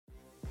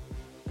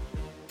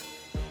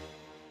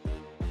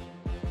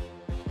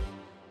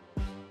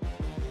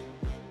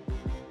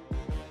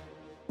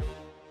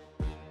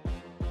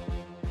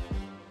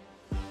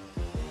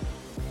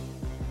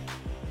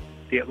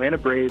the Atlanta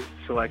Braves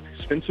select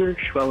Spencer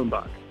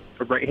Schwellenbach,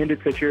 a right-handed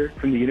pitcher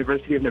from the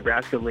University of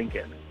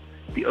Nebraska-Lincoln.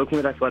 The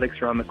Oakland Athletics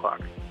are on the clock.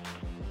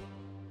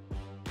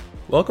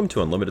 Welcome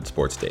to Unlimited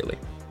Sports Daily.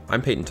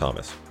 I'm Peyton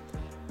Thomas.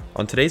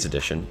 On today's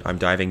edition, I'm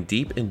diving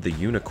deep into the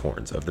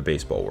unicorns of the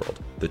baseball world,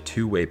 the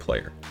two-way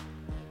player.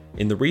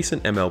 In the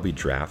recent MLB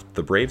draft,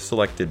 the Braves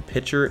selected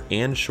pitcher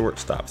and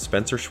shortstop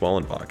Spencer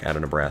Schwellenbach out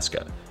of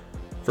Nebraska.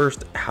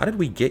 First, how did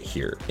we get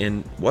here,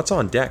 and what's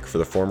on deck for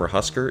the former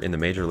Husker in the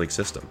Major League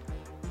system?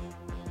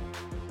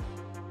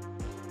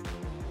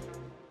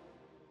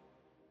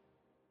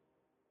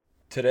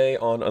 Today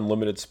on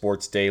Unlimited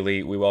Sports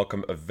Daily, we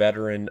welcome a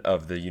veteran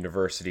of the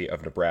University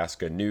of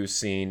Nebraska news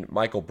scene,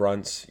 Michael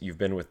Bruntz. You've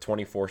been with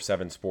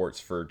 24/7 Sports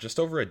for just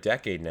over a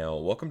decade now.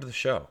 Welcome to the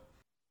show.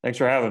 Thanks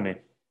for having me.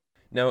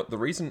 Now, the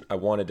reason I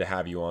wanted to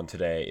have you on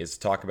today is to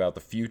talk about the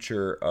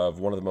future of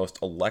one of the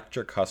most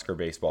electric Husker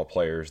baseball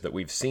players that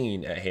we've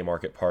seen at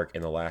Haymarket Park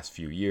in the last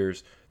few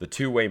years, the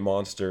two-way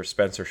monster,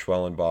 Spencer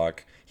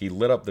Schwellenbach. He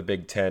lit up the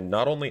Big Ten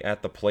not only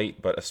at the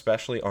plate, but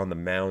especially on the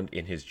mound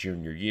in his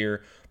junior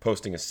year,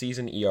 posting a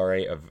season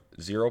ERA of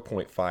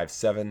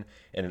 0.57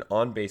 and an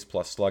on-base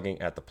plus slugging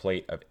at the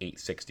plate of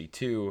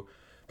 862.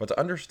 But to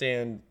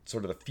understand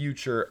sort of the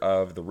future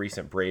of the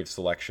recent Braves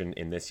selection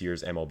in this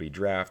year's MLB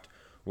draft,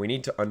 we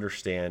need to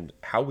understand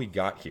how we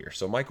got here.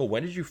 So, Michael,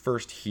 when did you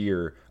first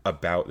hear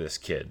about this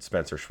kid,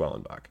 Spencer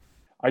Schwellenbach?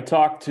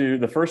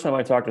 The first time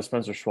I talked to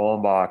Spencer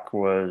Schwellenbach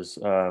was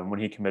when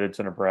he committed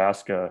to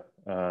Nebraska,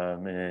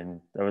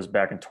 and that was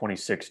back in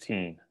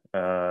 2016.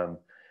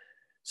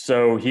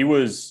 So he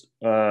was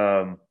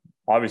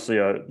obviously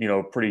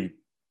a pretty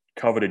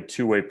coveted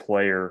two-way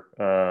player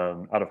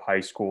out of high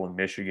school in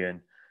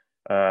Michigan,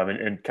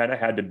 and kind of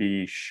had to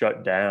be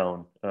shut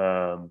down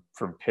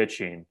from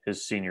pitching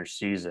his senior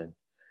season.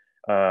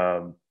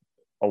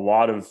 A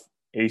lot of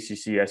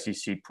ACC,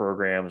 SEC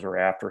programs were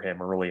after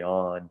him early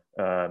on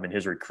in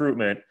his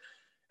recruitment.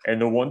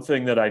 And the one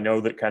thing that I know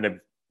that kind of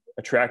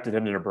attracted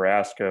him to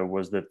Nebraska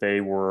was that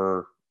they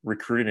were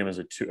recruiting him as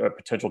a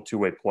potential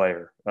two-way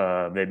player.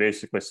 They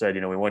basically said,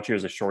 we want you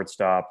as a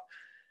shortstop.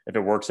 If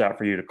it works out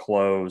for you to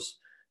close,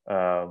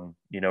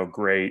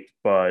 great.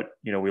 But,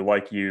 we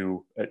like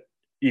you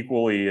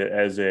equally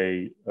as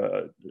a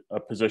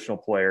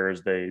positional player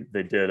as they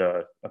did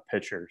a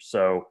pitcher.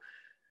 So,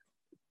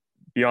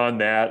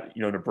 beyond that,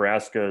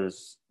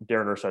 Nebraska's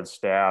Darren Ershead's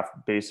staff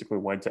basically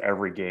went to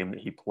every game that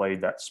he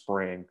played that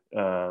spring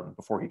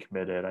before he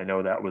committed. I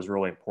know that was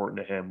really important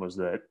to him, was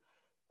that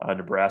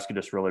Nebraska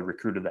just really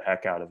recruited the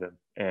heck out of him.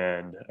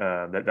 And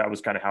that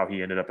was kind of how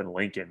he ended up in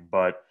Lincoln.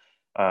 But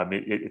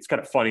it's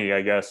kind of funny,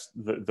 I guess,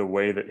 the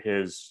way that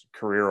his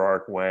career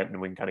arc went,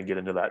 and we can kind of get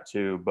into that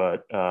too.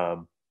 But,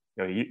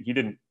 he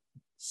didn't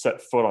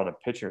set foot on a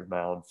pitcher's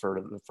mound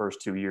for the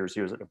first 2 years he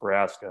was at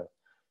Nebraska.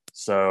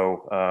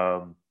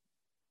 So,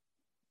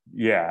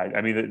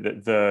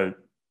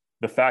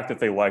 the fact that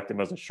they liked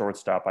him as a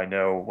shortstop, I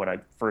know when I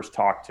first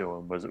talked to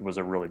him was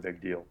a really big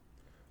deal.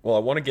 Well, I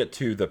want to get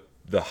to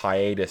the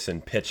hiatus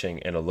in pitching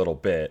in a little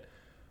bit,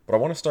 but I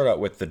want to start out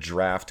with the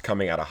draft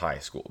coming out of high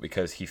school,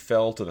 because he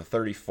fell to the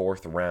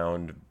 34th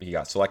round. He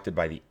got selected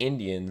by the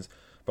Indians,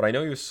 but I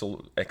know he was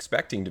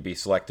expecting to be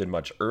selected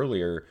much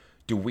earlier.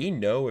 Do we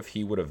know if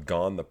he would have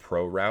gone the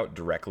pro route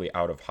directly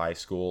out of high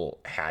school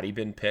had he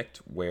been picked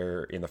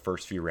where in the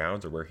first few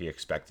rounds, or where he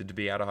expected to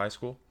be out of high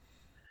school?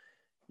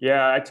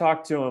 Yeah, I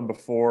talked to him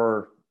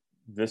before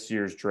this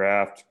year's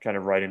draft, kind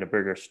of writing a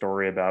bigger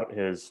story about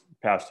his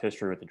past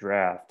history with the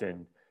draft.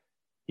 And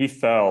he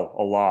fell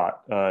a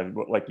lot,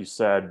 like you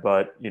said.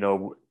 But,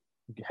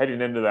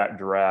 heading into that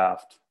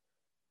draft,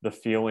 the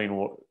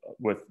feeling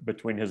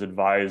between his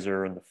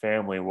advisor and the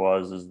family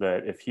is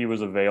that if he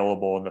was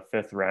available in the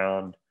 5th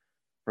round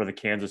for the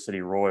Kansas City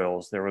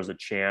Royals, there was a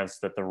chance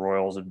that the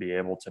Royals would be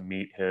able to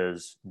meet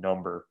his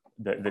number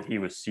that he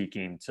was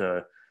seeking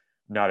to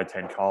not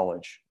attend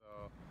college.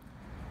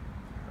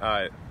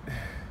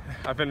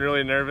 I've been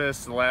really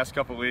nervous the last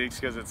couple of weeks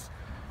because it's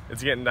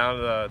getting down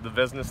to the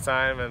business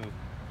time, and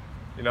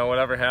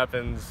whatever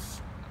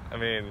happens,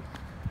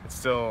 it's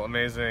still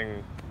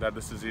amazing that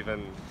this is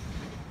even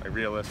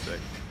realistic.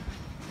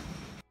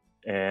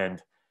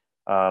 And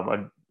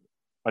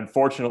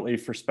unfortunately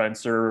for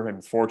Spencer,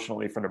 and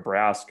fortunately for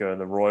Nebraska,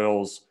 the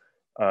Royals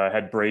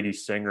had Brady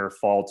Singer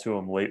fall to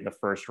him late in the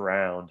first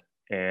round.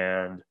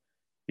 And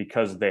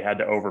because they had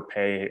to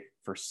overpay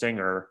for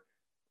Singer,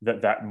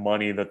 that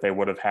money that they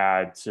would have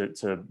had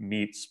to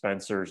meet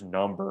Spencer's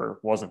number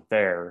wasn't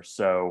there.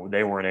 So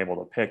they weren't able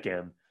to pick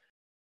him.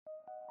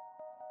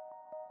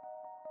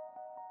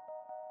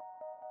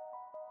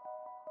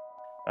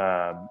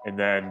 And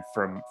then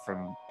from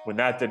when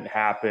that didn't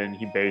happen,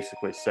 he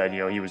basically said,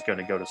 he was going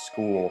to go to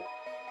school,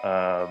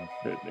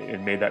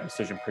 and made that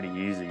decision pretty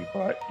easy.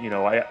 But,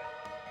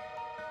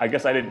 I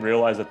guess I didn't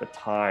realize at the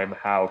time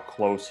how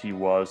close he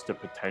was to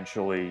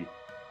potentially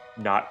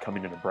not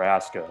coming to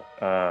Nebraska.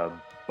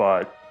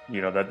 But,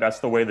 that's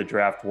the way the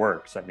draft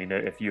works.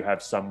 If you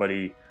have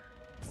somebody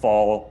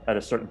fall at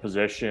a certain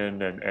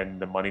position and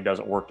the money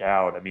doesn't work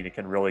out, it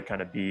can really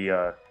kind of be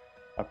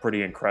a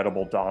pretty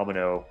incredible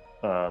domino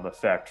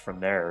effect from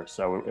there.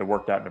 So it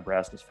worked out in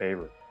Nebraska's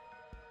favor.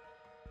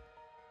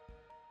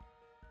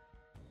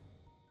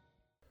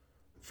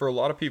 For a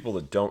lot of people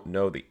that don't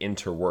know the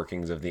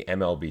interworkings of the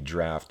MLB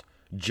draft,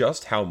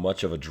 just how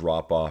much of a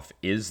drop-off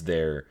is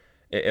there,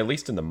 at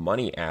least in the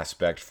money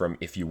aspect, from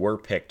if you were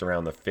picked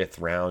around the 5th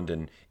round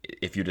and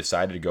if you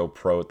decided to go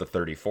pro at the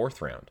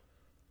 34th round?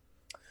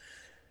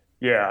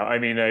 Yeah, I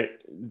mean,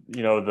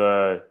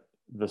 the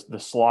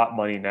slot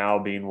money now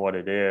being what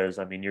it is.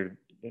 I mean, you're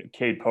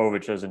Cade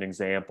Povich as an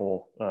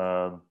example.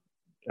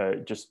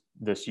 Just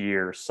this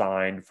year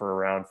signed for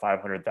around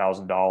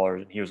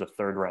 $500,000, and he was a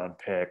 3rd-round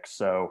pick.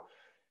 So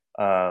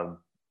I'd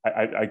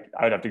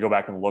have to go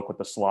back and look what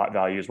the slot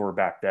values were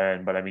back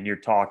then. But I mean, you're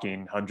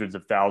talking hundreds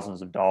of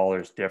thousands of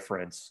dollars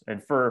difference.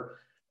 And for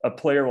a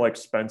player like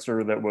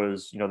Spencer, that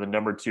was, the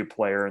number 2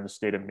 player in the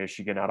state of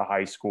Michigan out of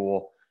high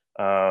school,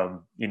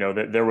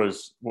 there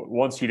was,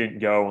 once he didn't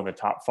go in the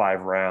top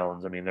 5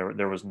 rounds, I mean,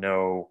 there was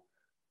no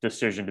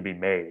decision to be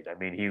made. I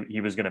mean,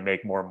 he was going to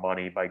make more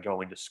money by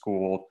going to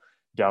school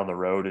down the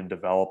road and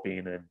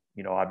developing. And,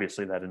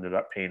 obviously that ended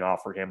up paying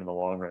off for him in the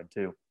long run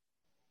too.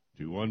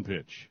 2-1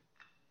 pitch.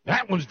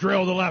 That one's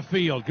drilled to left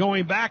field.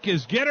 Going back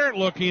is Gittert,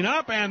 looking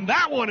up, and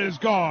that one is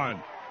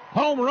gone.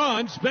 Home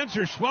run.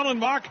 Spencer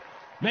Schwellenbach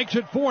makes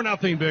it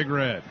 4-0 Big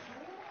Red.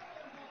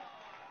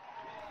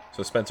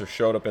 So Spencer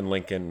showed up in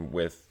Lincoln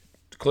with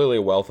clearly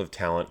a wealth of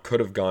talent, could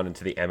have gone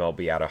into the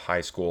MLB out of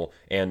high school,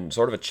 and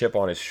sort of a chip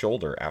on his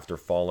shoulder after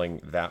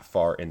falling that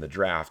far in the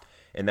draft.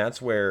 And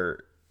that's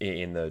where,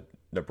 in the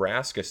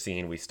Nebraska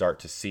scene, we start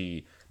to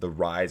see the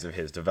rise of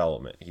his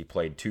development. He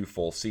played 2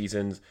 full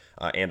seasons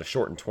and a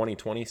shortened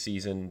 2020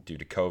 season due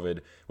to COVID,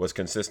 was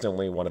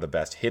consistently one of the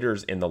best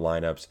hitters in the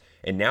lineups.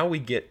 And now we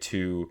get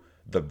to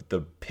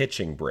the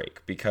pitching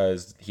break,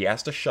 because he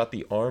has to shut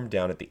the arm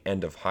down at the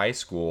end of high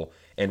school.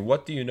 And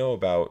what do you know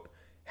about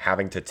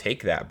having to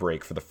take that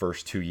break for the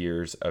first 2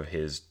 years of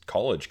his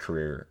college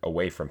career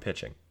away from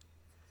pitching?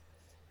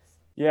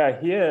 Yeah,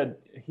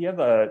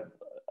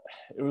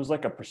 it was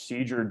like a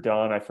procedure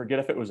done. I forget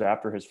if it was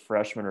after his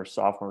freshman or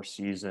sophomore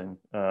season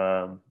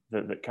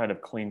that kind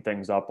of cleaned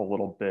things up a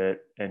little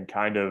bit and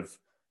kind of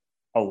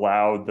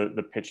allowed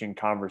the pitching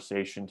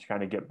conversation to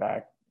kind of get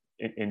back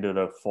into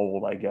the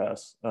fold, I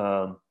guess.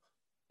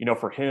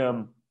 For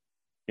him,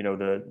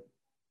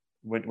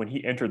 when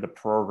he entered the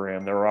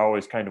program, there were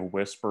always kind of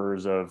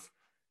whispers of,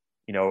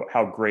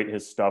 how great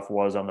his stuff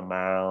was on the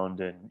mound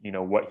and,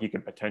 what he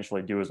could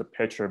potentially do as a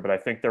pitcher. But I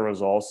think there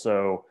was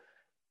also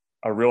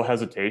a real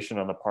hesitation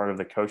on the part of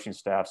the coaching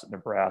staffs at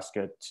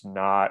Nebraska to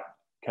not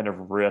kind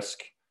of risk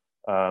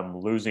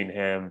losing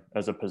him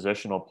as a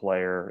positional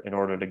player in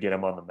order to get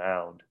him on the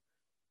mound.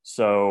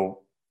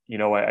 So,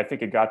 I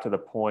think it got to the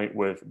point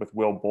with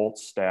Will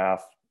Bolt's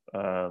staff,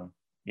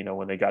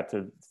 when they got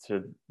to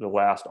the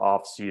last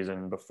off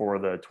season before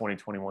the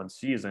 2021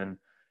 season,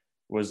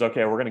 was,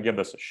 okay, we're going to give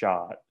this a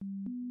shot.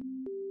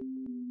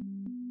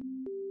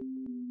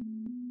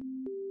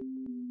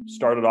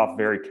 Started off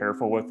very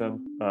careful with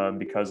him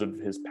because of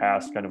his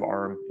past kind of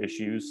arm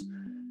issues.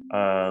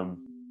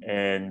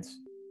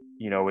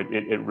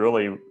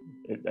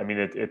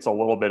 It's a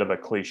little bit of a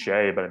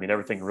cliche, but I mean,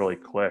 everything really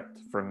clicked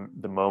from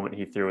the moment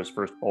he threw his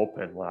first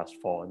bullpen last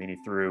fall. I mean, he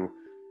threw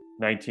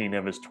 19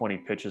 of his 20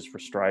 pitches for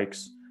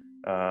strikes.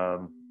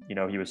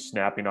 He was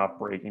snapping off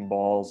breaking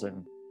balls,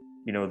 and,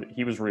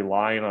 he was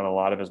relying on a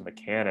lot of his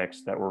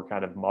mechanics that were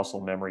kind of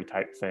muscle memory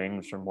type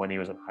things from when he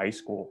was in high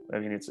school. I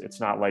mean, it's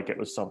not like it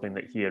was something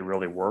that he had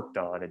really worked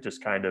on. It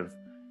just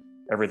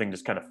everything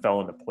just kind of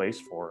fell into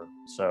place for him.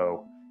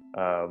 So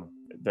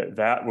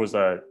that was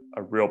a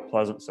real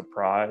pleasant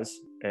surprise.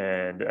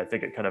 And I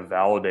think it kind of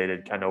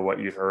validated kind of what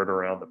you heard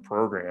around the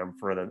program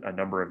for a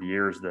number of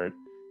years, that,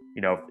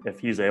 if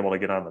he's able to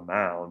get on the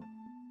mound,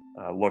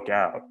 look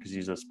out, because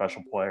he's a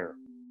special player.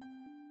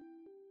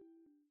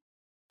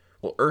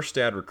 Well,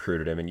 Erstad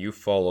recruited him, and you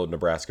followed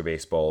Nebraska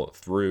baseball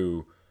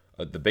through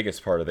the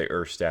biggest part of the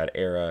Erstad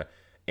era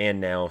and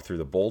now through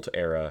the Bolt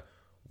era.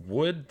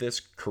 Would this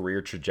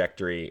career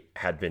trajectory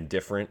had been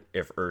different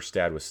if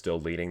Erstad was still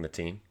leading the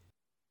team?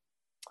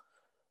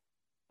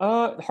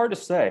 Hard to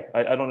say.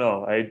 I don't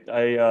know.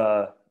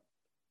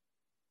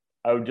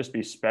 I would just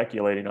be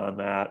speculating on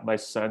that. My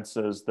sense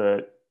is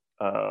that,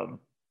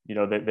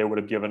 they would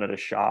have given it a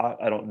shot.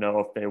 I don't know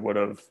if they would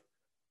have,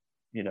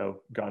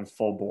 gone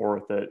full bore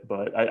with it,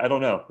 but I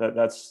don't know.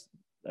 That's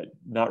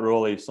not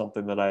really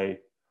something that I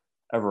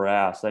ever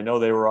asked. I know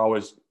they were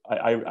always,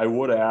 I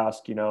would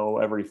ask,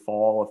 every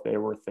fall if they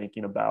were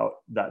thinking about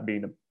that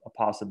being a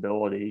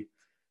possibility.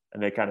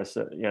 And they kind of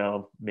said,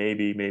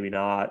 maybe, maybe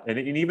not. And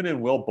even in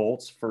Will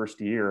Bolt's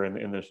first year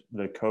in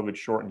the COVID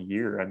shortened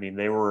year, I mean,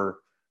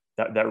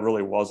 that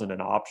really wasn't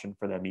an option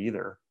for them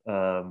either.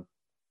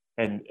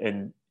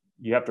 And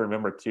you have to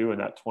remember too, in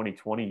that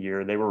 2020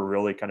 year, they were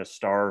really kind of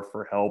starved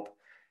for help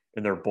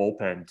in their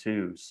bullpen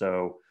too.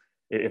 So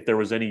if there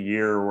was any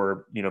year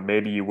where,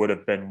 maybe you would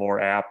have been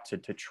more apt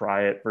to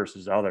try it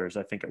versus others,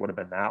 I think it would have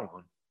been that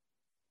one.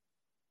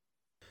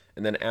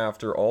 And then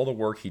after all the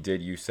work he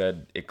did, you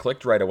said it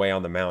clicked right away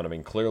on the mound. I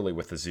mean, clearly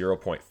with the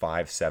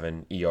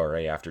 0.57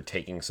 ERA after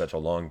taking such a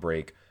long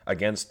break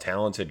against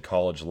talented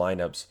college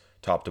lineups,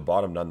 top to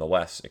bottom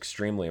nonetheless,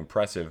 extremely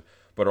impressive.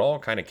 But it all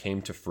kind of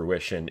came to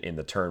fruition in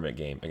the tournament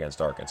game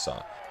against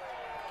Arkansas.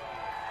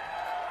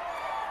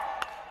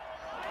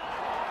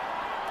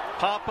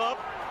 Pop up,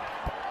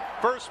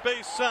 first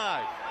base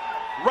side.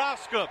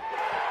 Roscom.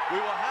 We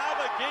will have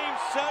a Game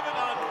 7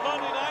 on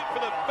Monday night for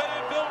the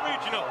Fayetteville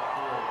Regional.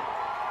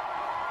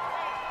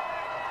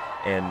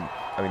 And,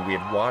 I mean, we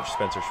had watched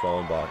Spencer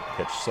Schwellenbach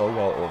pitch so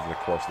well over the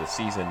course of the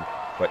season,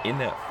 but in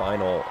that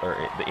final,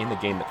 or in the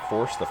game that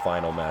forced the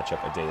final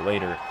matchup a day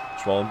later,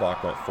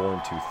 Schwellenbach went 4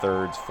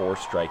 2/3, 4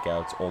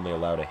 strikeouts, only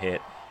allowed a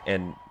hit.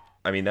 And,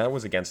 I mean, that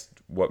was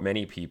against what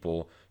many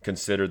people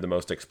considered the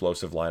most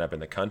explosive lineup in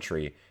the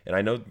country. And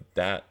I know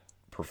that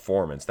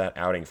performance, that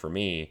outing for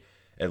me,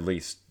 at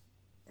least,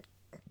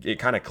 it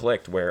kind of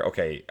clicked where,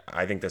 okay,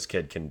 I think this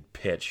kid can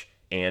pitch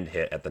and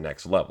hit at the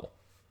next level.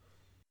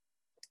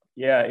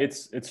 Yeah,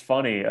 it's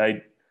funny.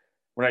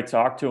 When I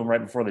talked to him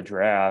right before the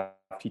draft,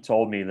 he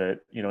told me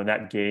that, in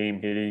that game,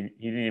 he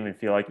didn't even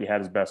feel like he had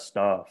his best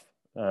stuff.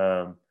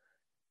 And,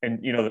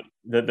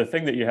 the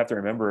thing that you have to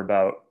remember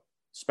about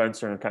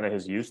Spencer and kind of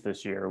his use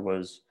this year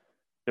was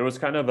there was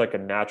kind of like a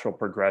natural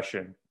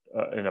progression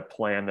in a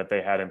plan that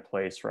they had in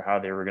place for how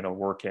they were going to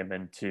work him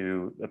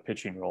into a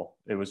pitching role.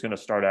 It was going to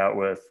start out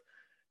with,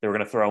 they were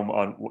going to throw him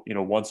on,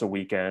 once a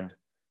weekend.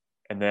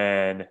 And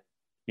then,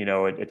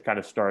 it kind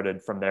of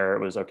started from there. It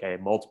was, okay,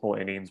 multiple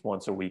innings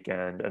once a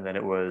weekend. And then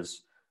it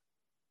was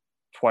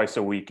twice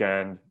a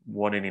weekend,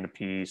 1 inning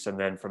apiece. And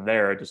then from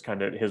there, it just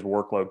kind of, his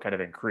workload kind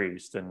of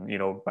increased. And,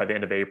 by the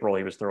end of April,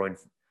 he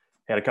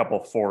had a couple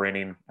of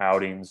 4-inning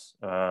outings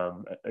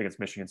against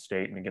Michigan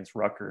State and against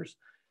Rutgers.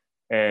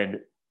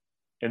 And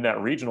in that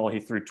regional, he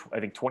threw,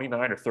 I think,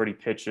 29 or 30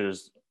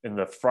 pitches in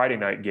the Friday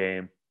night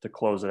game to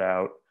close it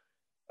out.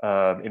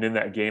 And in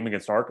that game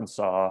against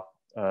Arkansas,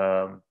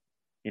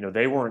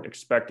 they weren't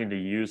expecting to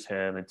use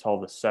him until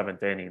the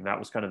 7th inning. That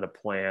was kind of the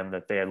plan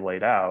that they had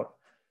laid out.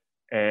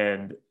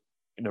 And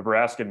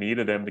Nebraska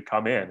needed him to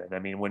come in. And I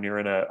mean, when you're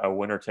in a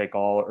winner take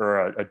all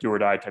or a do or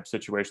die type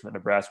situation that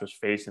Nebraska was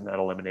facing that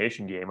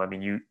elimination game, I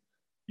mean,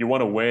 you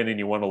want to win and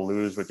you want to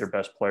lose with your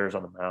best players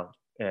on the mound.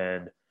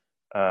 And,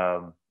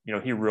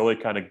 he really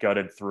kind of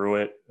gutted through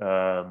it.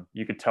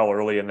 You could tell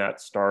early in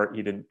that start,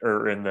 in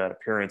that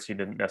appearance, he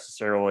didn't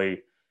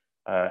necessarily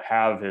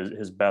have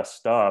his best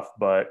stuff,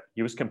 but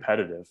he was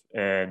competitive.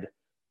 And,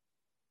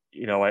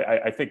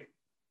 I think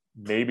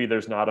maybe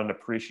there's not an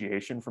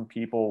appreciation from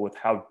people with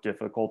how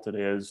difficult it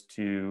is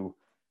to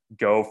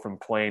go from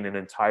playing an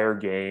entire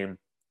game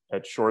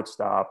at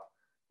shortstop,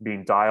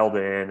 being dialed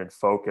in and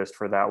focused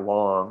for that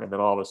long. And then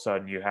all of a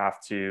sudden you have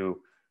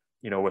to,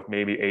 with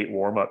maybe 8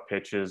 warm-up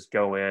pitches,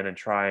 go in and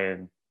try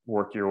and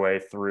work your way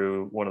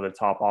through one of the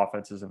top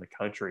offenses in the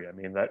country. I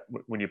mean, that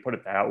when you put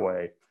it that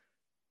way,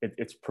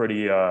 it's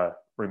pretty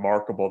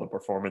remarkable, the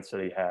performance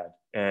that he had.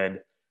 And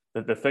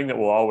the thing that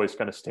will always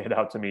kind of stand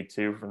out to me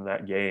too from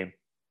that game,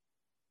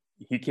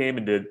 he came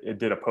and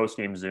did a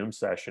post-game Zoom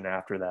session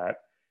after that,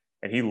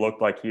 and he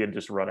looked like he had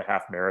just run a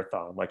half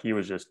marathon, like he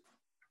was just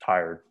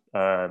tired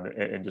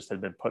and just had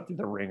been put through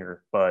the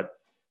ringer. But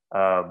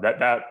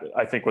that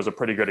I think was a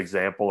pretty good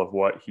example of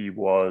what he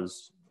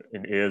was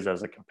and is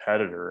as a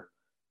competitor.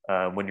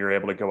 When you're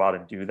able to go out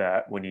and do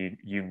that, when in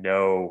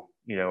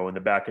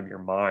the back of your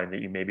mind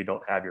that you maybe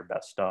don't have your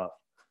best stuff.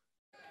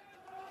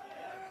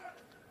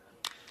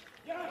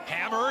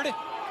 Hammered,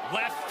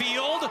 left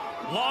field,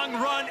 long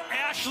run,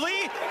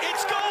 Ashley,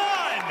 it's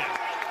gone!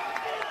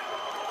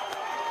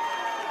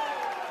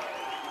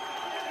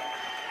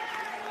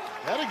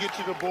 That'll get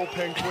you the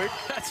bullpen quick.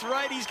 That's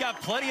right, he's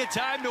got plenty of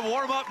time to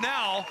warm up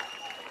now.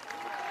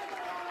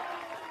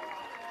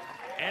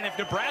 And if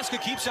Nebraska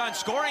keeps on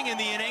scoring in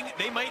the inning,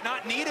 they might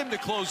not need him to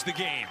close the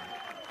game.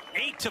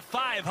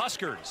 8-5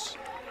 Huskers.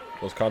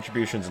 Those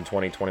contributions in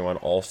 2021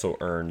 also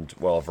earned,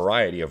 a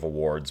variety of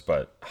awards,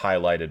 but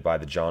highlighted by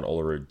the John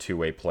Olerud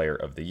Two-Way Player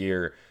of the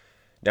Year.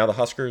 Now, the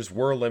Huskers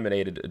were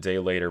eliminated a day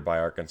later by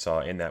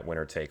Arkansas in that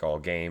winner-take-all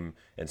game,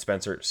 and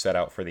Spencer set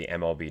out for the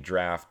MLB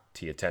draft.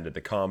 He attended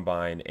the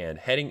Combine, and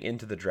heading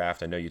into the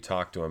draft, I know you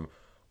talked to him,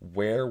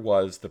 where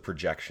was the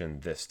projection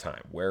this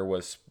time? Where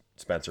was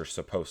Spencer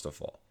supposed to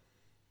fall?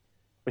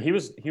 But he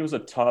was a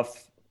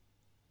tough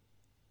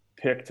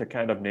pick to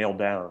kind of nail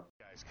down.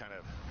 Guys,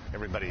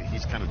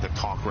 he's kind of the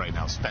talk right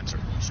now. Spencer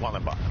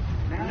Schwellenbach,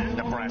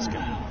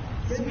 Nebraska.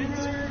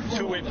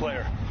 Two-way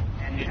player.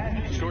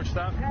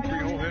 Shortstop,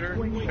 3-hole hitter,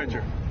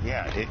 pitcher.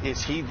 Yeah,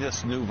 is he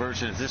this new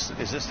version?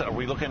 Are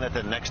we looking at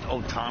the next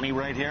Ohtani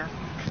right here?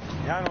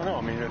 Yeah, I don't know.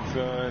 I mean,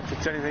 if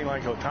it's anything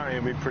like Ohtani,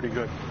 it'd be pretty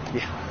good.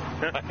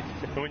 Yeah.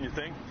 When you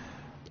think?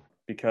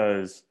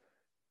 Because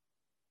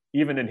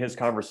even in his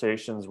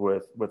conversations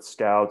with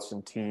scouts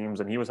and teams,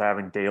 and he was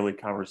having daily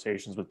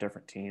conversations with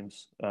different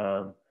teams,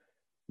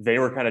 they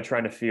were kind of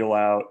trying to feel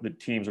out, the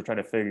teams were trying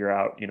to figure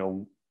out,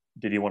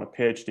 did he want to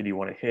pitch? Did he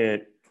want to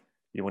hit?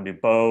 Do you want to do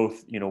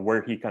both?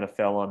 Where he kind of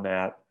fell on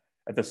that.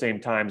 at the same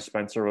time,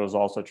 Spencer was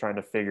also trying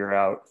to figure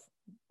out,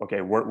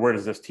 okay, where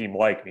does this team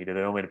like me? Do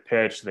they want me to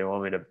pitch? Do they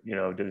want me to,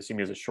 do they see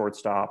me as a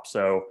shortstop?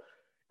 So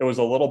it was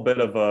a little bit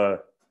of a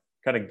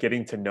kind of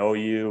getting to know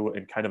you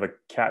and kind of a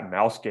cat and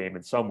mouse game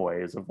in some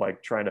ways of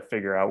like trying to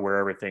figure out where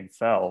everything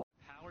fell.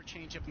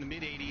 Change up in the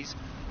mid-80s.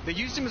 They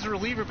used him as a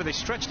reliever, but they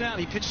stretched out.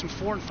 He pitched some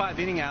 4 and 5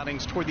 inning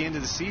outings toward the end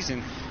of the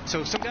season.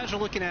 So some guys are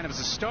looking at him as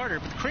a starter.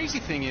 But the crazy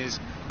thing is,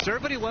 so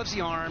everybody loves the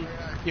arm.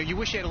 You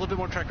wish he had a little bit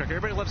more track record.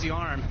 Everybody loves the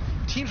arm.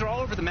 Teams are all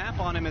over the map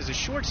on him as a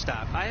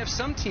shortstop. I have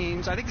some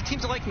teams, I think the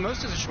teams that like him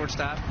most as a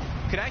shortstop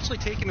could actually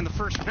take him in the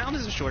first round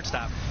as a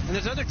shortstop. And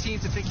there's other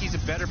teams that think he's a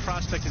better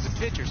prospect as a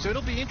pitcher. So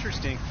it'll be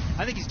interesting.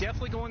 I think he's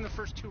definitely going the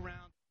first 2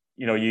 rounds.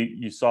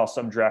 You saw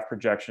some draft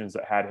projections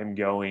that had him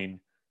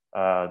going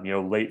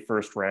late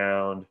first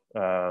round.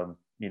 A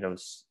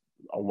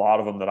lot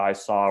of them that I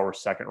saw were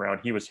second round.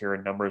 He was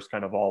hearing numbers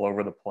kind of all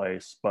over the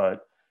place,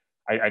 but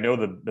I know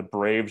the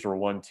Braves were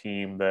one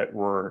team that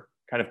were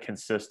kind of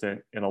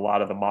consistent in a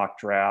lot of the mock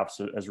drafts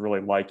as really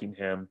liking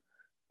him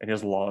and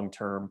his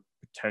long-term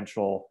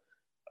potential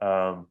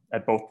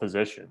at both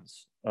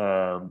positions.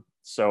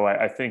 So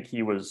I think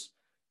he was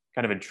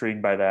kind of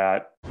intrigued by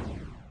that.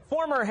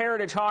 Former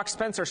Heritage Hawk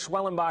Spencer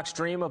Schwellenbach's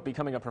dream of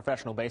becoming a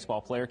professional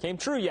baseball player came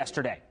true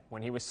yesterday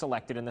when he was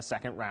selected in the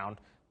second round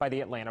by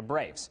the Atlanta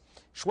Braves.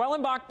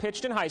 Schwellenbach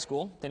pitched in high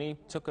school, then he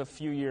took a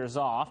few years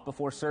off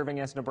before serving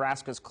as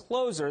Nebraska's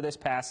closer this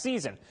past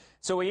season.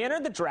 So he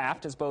entered the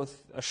draft as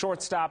both a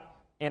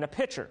shortstop and a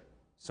pitcher.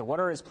 So what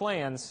are his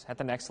plans at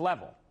the next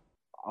level?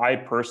 I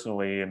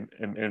personally am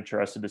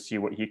interested to see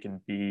what he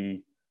can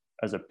be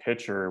as a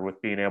pitcher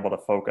with being able to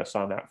focus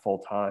on that full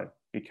time,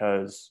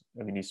 because,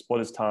 he split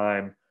his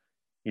time.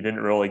 He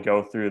didn't really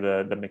go through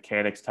the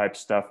mechanics type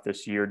stuff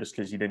this year just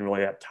because he didn't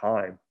really have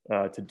time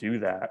to do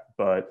that.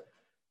 But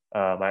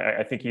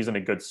I think he's in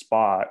a good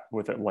spot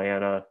with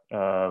Atlanta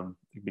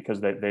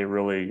because they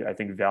really, I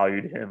think,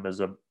 valued him as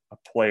a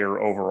player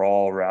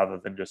overall rather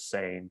than just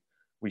saying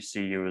we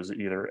see you as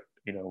either,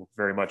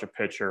 very much a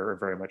pitcher or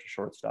very much a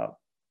shortstop.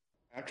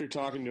 After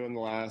talking to him the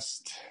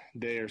last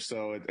day or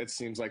so, it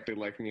seems like they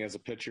like me as a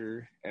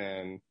pitcher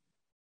and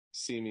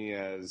see me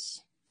as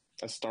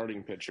a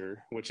starting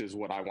pitcher, which is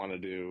what I want to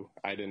do.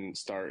 I didn't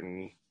start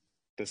in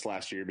this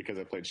last year because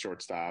I played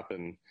shortstop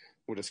and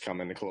would just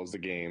come in to close the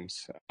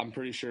games. I'm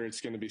pretty sure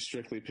it's going to be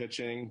strictly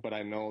pitching, but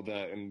I know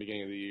that in the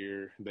beginning of the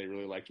year, they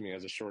really liked me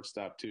as a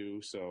shortstop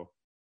too. So,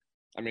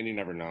 you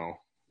never know.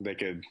 They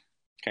could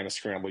kind of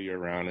scramble you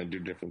around and do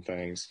different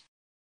things.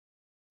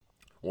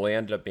 Well, he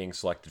ended up being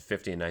selected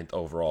 59th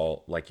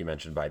overall, like you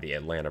mentioned, by the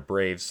Atlanta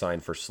Braves,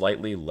 signed for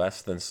slightly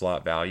less than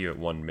slot value at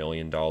 $1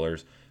 million.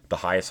 The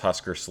highest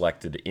Husker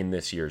selected in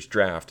this year's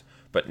draft.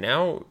 But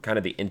now kind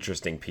of the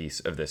interesting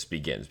piece of this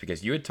begins,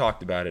 because you had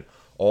talked about it.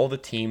 All the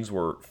teams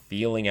were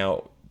feeling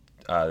out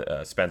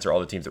Spencer, all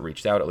the teams that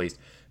reached out at least.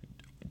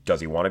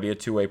 Does he want to be a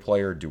two-way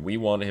player? Do we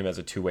want him as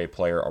a two-way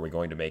player? Are we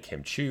going to make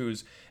him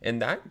choose?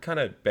 And that kind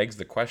of begs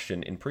the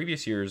question. In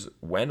previous years,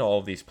 when all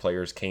of these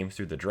players came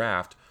through the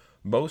draft,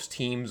 most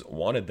teams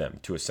wanted them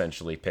to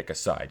essentially pick a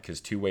side because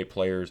two-way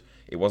players,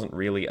 it wasn't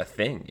really a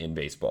thing in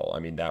baseball.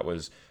 That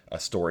was a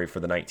story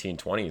for the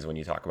 1920s when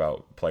you talk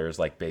about players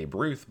like Babe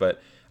Ruth.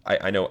 But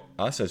I know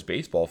us as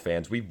baseball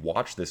fans, we've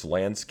watched this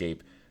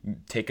landscape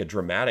take a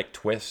dramatic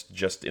twist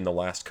just in the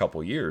last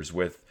couple years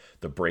with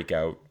the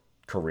breakout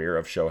career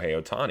of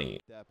Shohei Ohtani.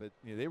 But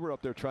they were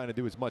up there trying to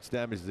do as much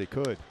damage as they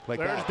could.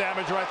 There's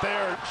damage right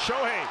there.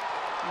 Shohei,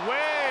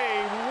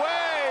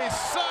 way,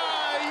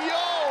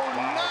 Cy-Yo,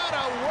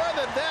 nada, where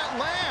did that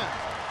land?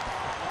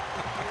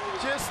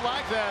 Just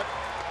like that.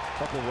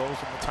 Couple rows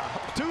from the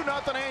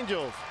top. 2-0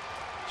 Angels.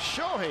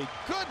 Shohei,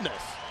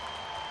 goodness.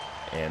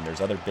 And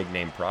there's other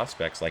big-name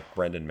prospects like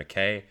Brendan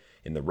McKay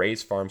in the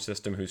Rays farm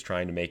system who's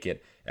trying to make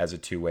it as a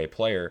two-way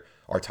player.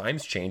 Are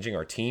times changing?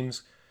 Are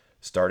teams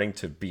starting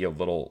to be a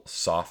little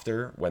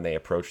softer when they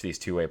approach these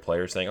two-way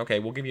players, saying, okay,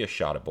 we'll give you a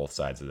shot at both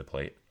sides of the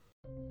plate?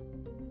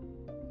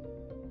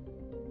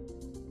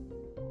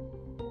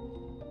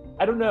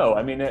 I don't know.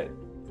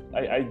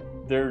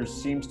 There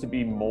seems to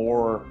be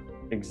more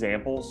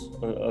examples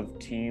of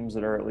teams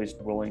that are at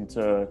least willing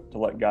to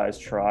let guys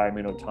try.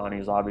 Ohtani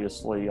is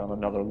obviously on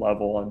another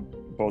level, on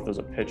both as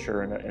a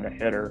pitcher and a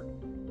hitter.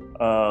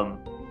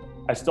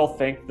 I still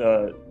think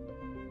the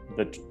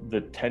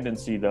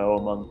tendency, though,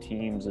 among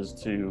teams is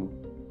to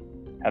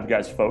have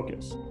guys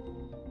focus.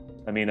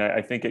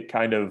 I think it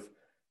kind of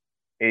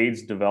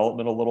aids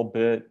development a little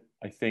bit.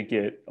 I think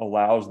it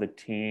allows the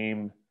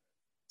team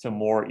to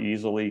more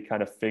easily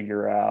kind of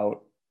figure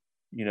out,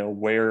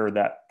 where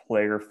that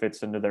player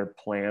fits into their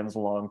plans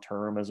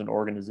long-term as an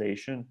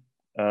organization.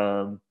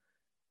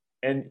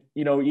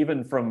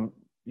 Even from,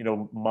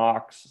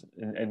 mocks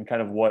and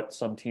kind of what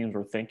some teams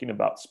were thinking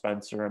about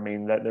Spencer,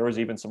 that there was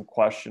even some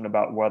question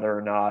about whether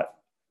or not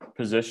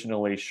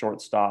positionally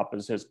shortstop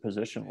is his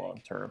position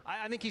long term.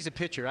 I think he's a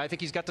pitcher. I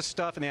think he's got the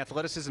stuff and the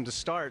athleticism to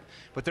start,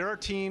 but there are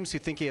teams who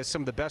think he has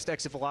some of the best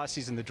exit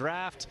velocities in the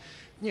draft.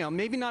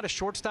 Maybe not a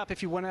shortstop if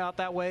he went out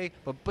that way,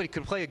 but he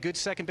could play a good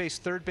second base,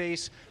 third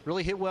base,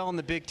 really hit well in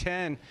the Big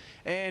Ten.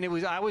 And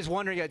I was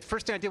wondering, the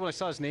first thing I did when I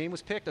saw his name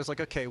was picked, I was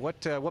like, okay,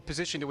 what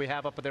position do we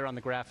have up there on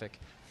the graphic?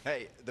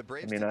 Hey, the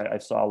Braves. I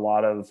saw a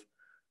lot of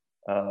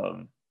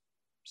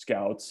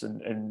scouts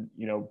and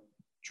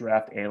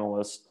draft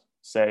analysts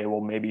say, well,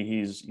 maybe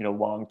he's,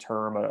 long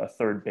term a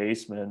third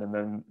baseman, and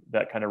then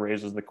that kind of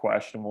raises the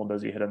question, well,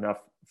 does he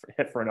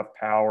hit for enough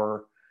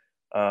power?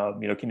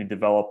 Can you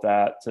develop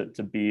that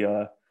to be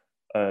a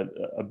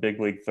big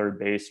league third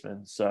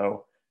baseman?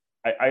 So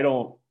I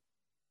don't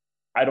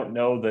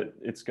know that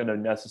it's going to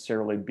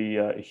necessarily be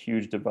a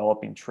huge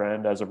developing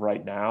trend as of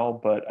right now,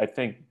 but I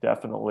think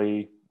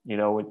definitely,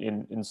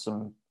 in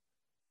some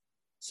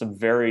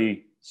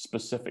very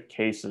specific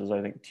cases,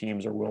 I think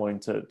teams are willing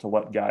to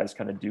let guys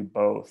kind of do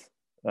both.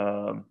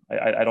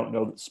 I don't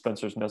know that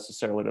Spencer's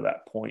necessarily to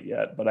that point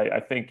yet, but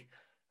I think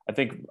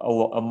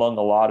among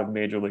a lot of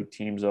major league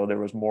teams, though, there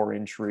was more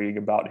intrigue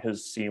about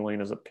his ceiling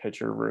as a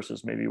pitcher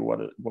versus maybe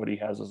what he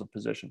has as a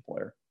position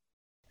player.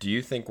 Do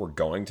you think we're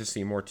going to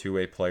see more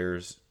two-way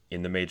players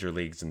in the major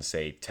leagues in,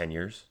 say, 10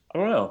 years? I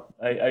don't know.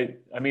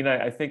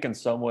 I think in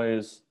some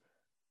ways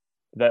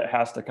that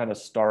has to kind of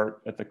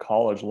start at the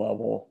college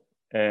level.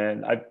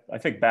 And I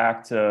think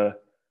back to,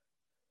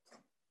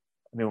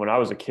 when I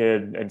was a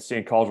kid and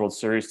seeing College World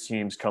Series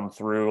teams come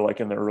through like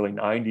in the early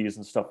 90s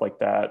and stuff like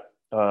that,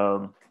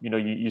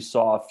 you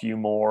saw a few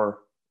more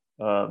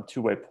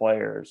two-way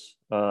players.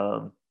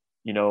 I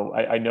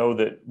know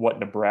that what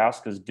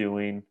Nebraska's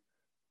doing,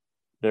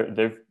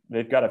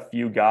 they've got a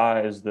few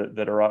guys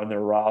that are on their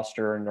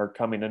roster and are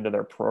coming into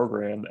their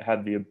program that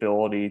had the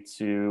ability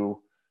to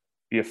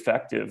be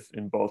effective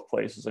in both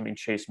places.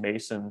 Chase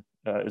Mason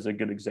is a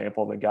good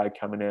example of a guy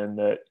coming in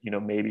that,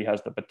 maybe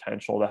has the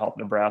potential to help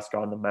Nebraska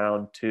on the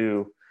mound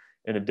too,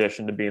 in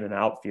addition to being an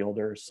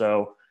outfielder.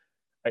 So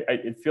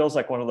it feels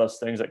like one of those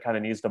things that kind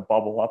of needs to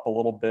bubble up a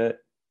little bit.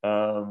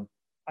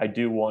 I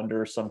do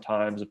wonder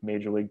sometimes if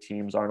major league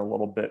teams aren't a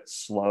little bit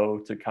slow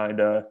to kind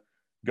of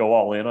go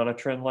all in on a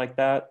trend like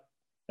that.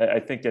 I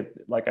think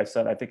like I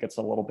said, I think it's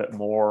a little bit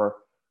more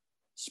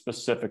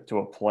specific to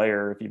a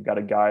player if you've got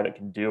a guy that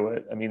can do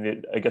it.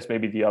 I guess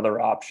maybe the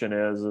other option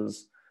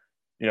is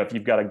if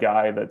you've got a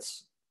guy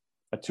that's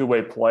a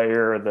two-way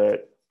player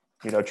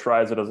that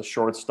tries it as a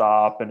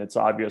shortstop and it's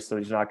obvious that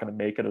he's not going to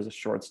make it as a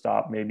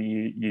shortstop,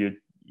 maybe you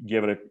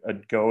give it a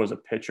go as a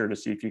pitcher to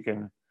see if you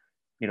can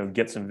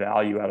get some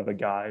value out of a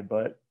guy.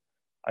 But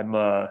I'm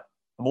a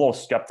little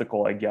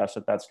skeptical, I guess,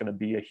 that that's going to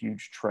be a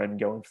huge trend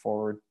going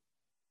forward.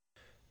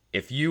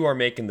 If you are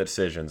making the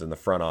decisions in the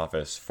front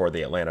office for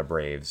the Atlanta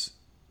Braves,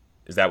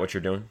 is that what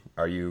you're doing?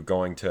 Are you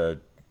going to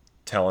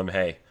tell him,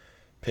 hey,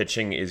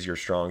 pitching is your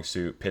strong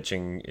suit,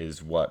 pitching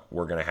is what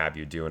we're going to have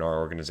you do in our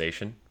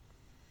organization?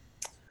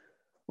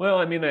 Well,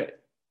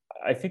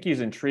 I think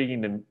he's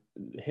intriguing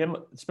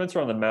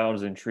Spencer on the mound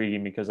is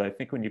intriguing because I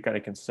think when you kind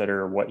of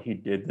consider what he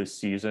did this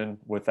season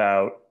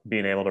without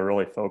being able to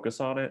really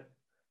focus on it,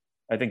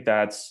 I think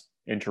that's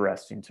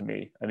interesting to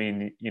me.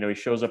 He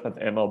shows up at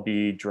the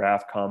MLB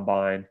draft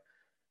combine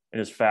and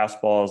his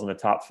fastball is in the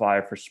top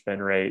 5 for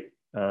spin rate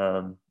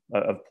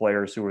of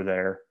players who were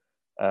there.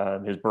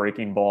 His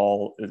breaking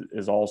ball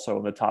is also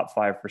in the top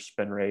 5 for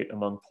spin rate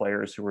among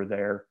players who were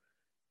there.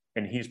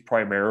 And he's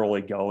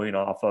primarily going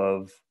off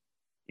of,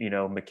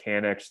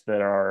 mechanics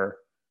that are,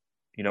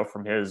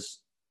 from his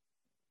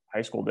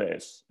high school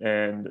days.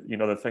 And,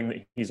 the thing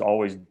that he's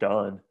always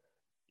done,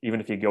 even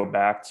if you go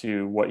back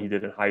to what he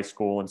did in high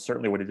school and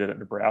certainly what he did at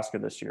Nebraska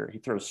this year, he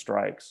throws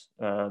strikes.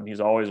 He's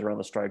always around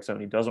the strike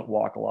zone. He doesn't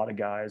walk a lot of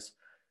guys.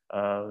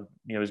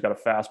 He's got a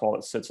fastball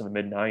that sits in the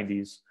mid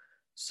 90s.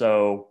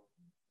 So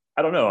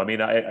I don't know.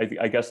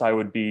 I guess I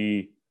would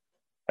be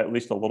at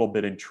least a little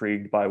bit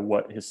intrigued by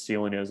what his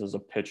ceiling is as a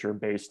pitcher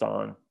based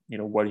on,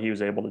 what he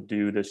was able to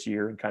do this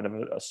year in kind of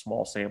a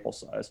small sample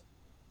size.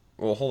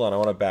 Well, hold on. I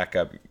want to back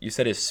up. You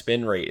said his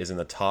spin rate is in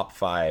the top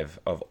 5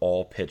 of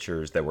all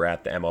pitchers that were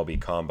at the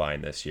MLB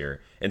Combine this year.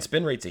 And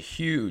spin rate's a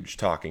huge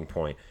talking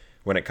point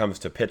when it comes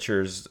to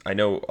pitchers. I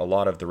know a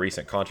lot of the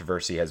recent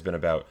controversy has been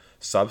about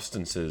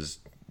substances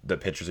that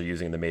pitchers are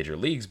using in the major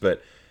leagues,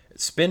 but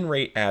spin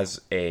rate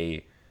as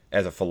a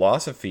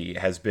philosophy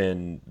has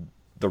been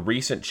the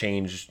recent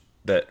change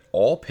that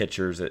all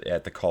pitchers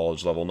at the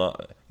college level,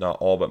 not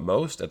all but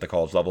most at the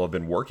college level, have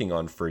been working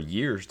on for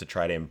years to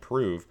try to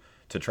improve,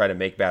 to try to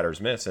make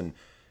batters miss. And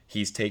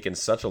he's taken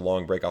such a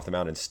long break off the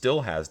mound and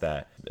still has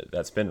that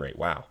spin rate.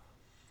 Wow.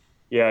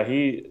 Yeah,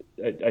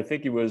 I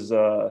think it was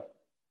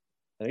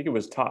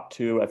top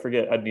 2. I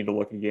forget, I'd need to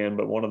look again,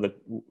 but one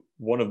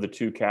of the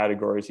 2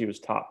 categories, he was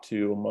top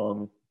 2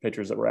 among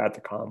pitchers that were at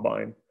the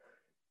combine.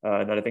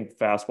 And then I think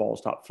the fastball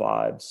was top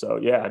 5. So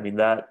yeah,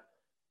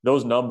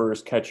 those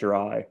numbers catch your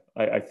eye,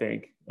 I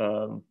think.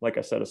 Like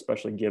I said,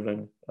 especially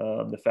given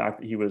the fact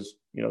that he was,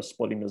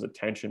 splitting his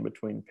attention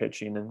between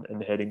pitching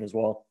and hitting as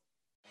well.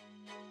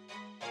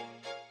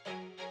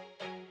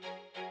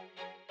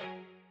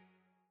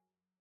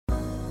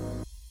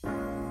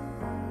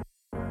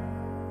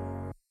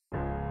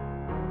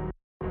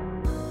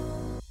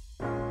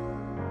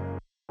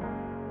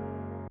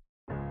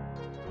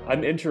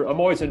 I'm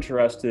always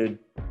interested,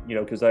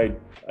 because I've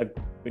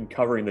been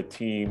covering the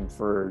team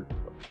for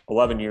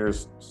 11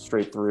 years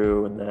straight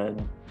through, and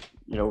then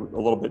a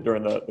little bit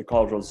during the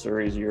College World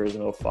Series years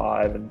in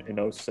 05 and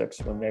in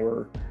 06 when they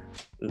were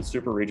the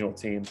super regional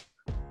team.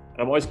 And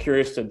I'm always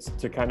curious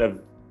to kind of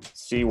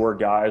see where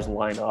guys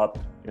line up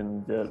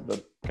in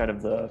the kind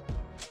of the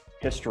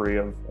history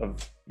of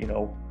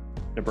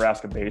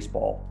Nebraska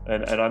baseball.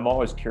 And I'm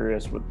always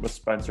curious with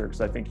Spencer,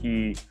 because I think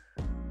he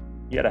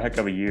had a heck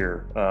of a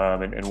year,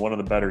 and one of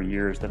the better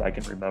years that I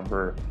can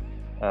remember,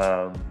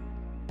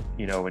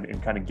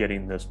 and kind of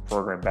getting this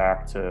program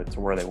back to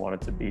where they want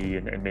it to be,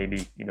 and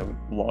maybe,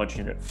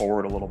 launching it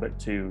forward a little bit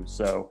too.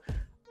 So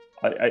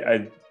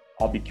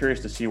I'll be curious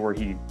to see where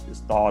he is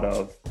thought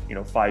of,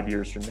 5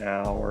 years from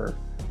now or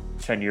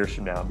 10 years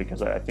from now,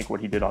 because I think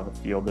what he did on the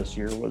field this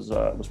year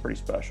was pretty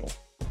special.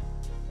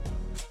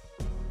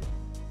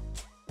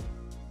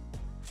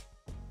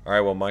 All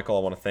right, well, Michael,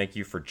 I want to thank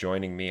you for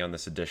joining me on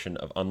this edition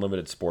of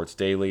Unlimited Sports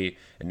Daily.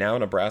 And now,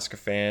 Nebraska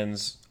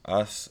fans,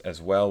 us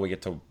as well, we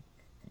get to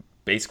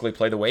basically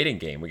play the waiting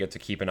game. We get to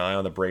keep an eye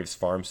on the Braves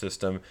farm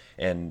system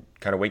and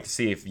kind of wait to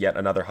see if yet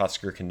another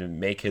Husker can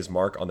make his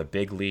mark on the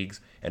big leagues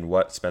and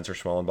what Spencer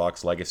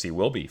Schwellenbach's legacy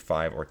will be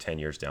 5 or 10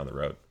 years down the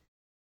road.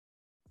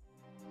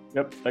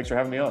 Yep, thanks for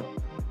having me on.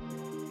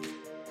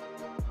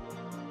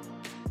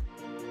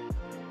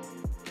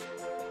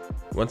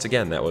 Once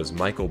again, that was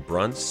Michael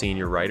Bruntz,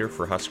 senior writer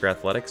for Husker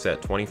Athletics at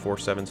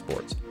 24/7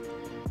 Sports.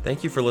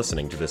 Thank you for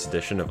listening to this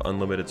edition of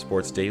Unlimited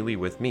Sports Daily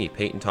with me,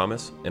 Peyton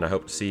Thomas, and I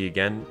hope to see you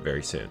again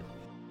very soon.